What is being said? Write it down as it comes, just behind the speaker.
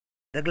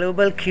The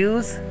global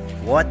cues,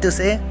 what to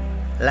say?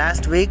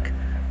 Last week,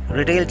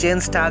 retail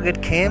chains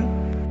target came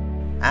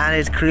and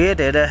it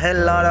created a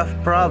hell lot of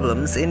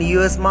problems in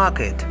US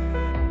market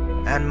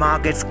and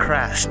markets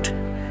crashed.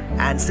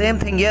 And same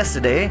thing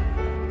yesterday,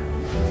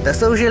 the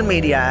social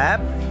media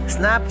app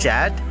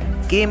Snapchat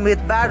came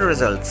with bad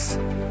results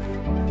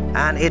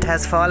and it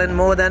has fallen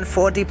more than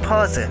 40%.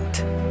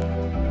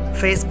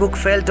 Facebook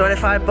fell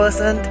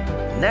 25%,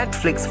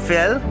 Netflix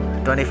fell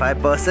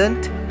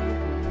 25%,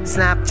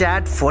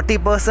 Snapchat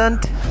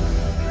 40%,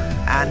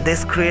 and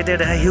this created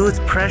a huge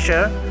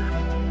pressure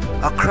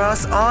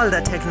across all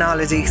the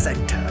technology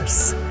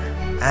sectors.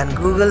 And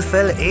Google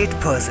fell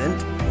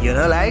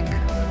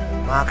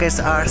 8%.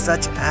 Markets are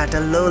such at a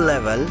low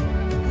level.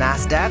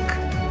 Nasdaq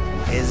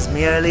is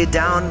merely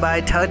down by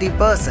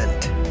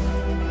 30%.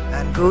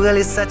 And Google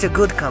is such a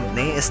good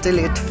company, still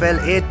it fell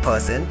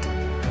 8%.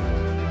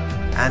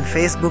 And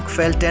Facebook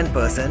fell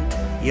 10%,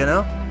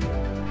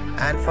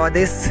 And for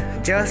this,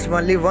 just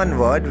only one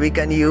word we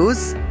can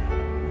use.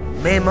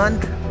 May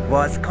month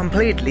was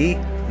completely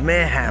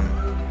mayhem.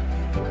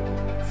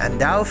 And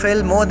Dow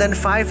fell more than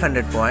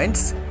 500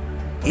 points.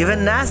 Even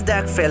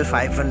Nasdaq fell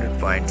 500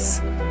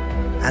 points.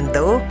 And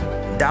though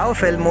Dow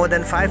fell more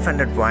than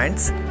 500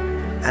 points,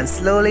 and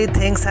slowly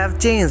things have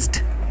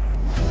changed.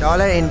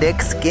 Dollar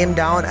index came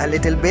down a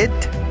little bit.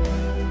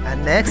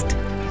 And next,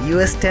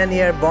 US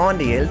 10-year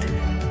bond yield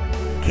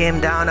came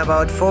down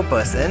about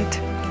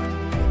 4%.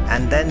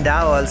 And then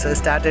Dow also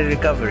started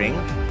recovering.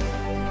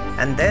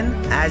 And then,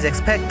 as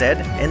expected,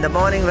 in the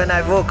morning when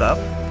I woke up,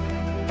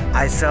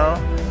 I saw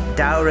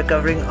Dow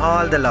recovering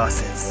all the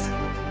losses.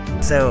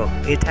 So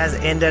it has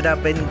ended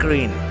up in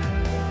green.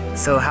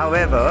 So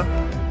however,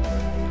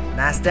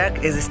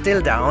 Nasdaq is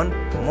still down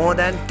more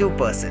than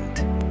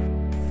 2%.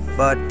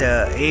 But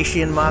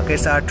Asian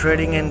markets are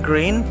trading in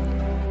green.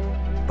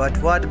 But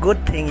what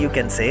good thing you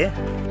can say,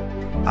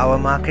 our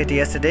market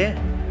yesterday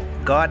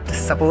got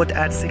support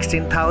at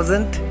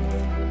 16,000.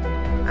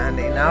 And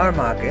in our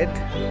market,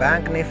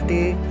 Bank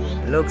Nifty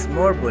looks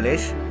more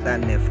bullish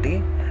than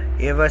Nifty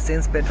ever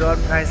since petrol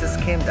prices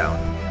came down.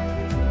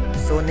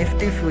 So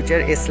Nifty future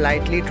is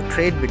slightly to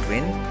trade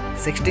between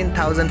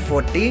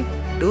 16,040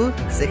 to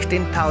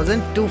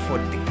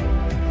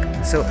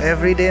 16,240. So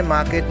every day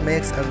market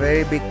makes a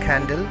very big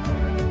candle.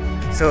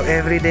 So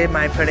every day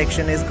my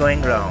prediction is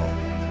going wrong.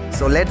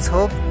 So let's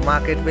hope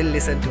market will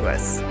listen to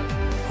us.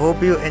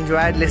 Hope you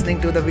enjoyed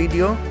listening to the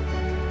video.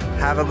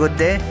 Have a good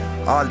day.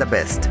 All the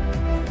best.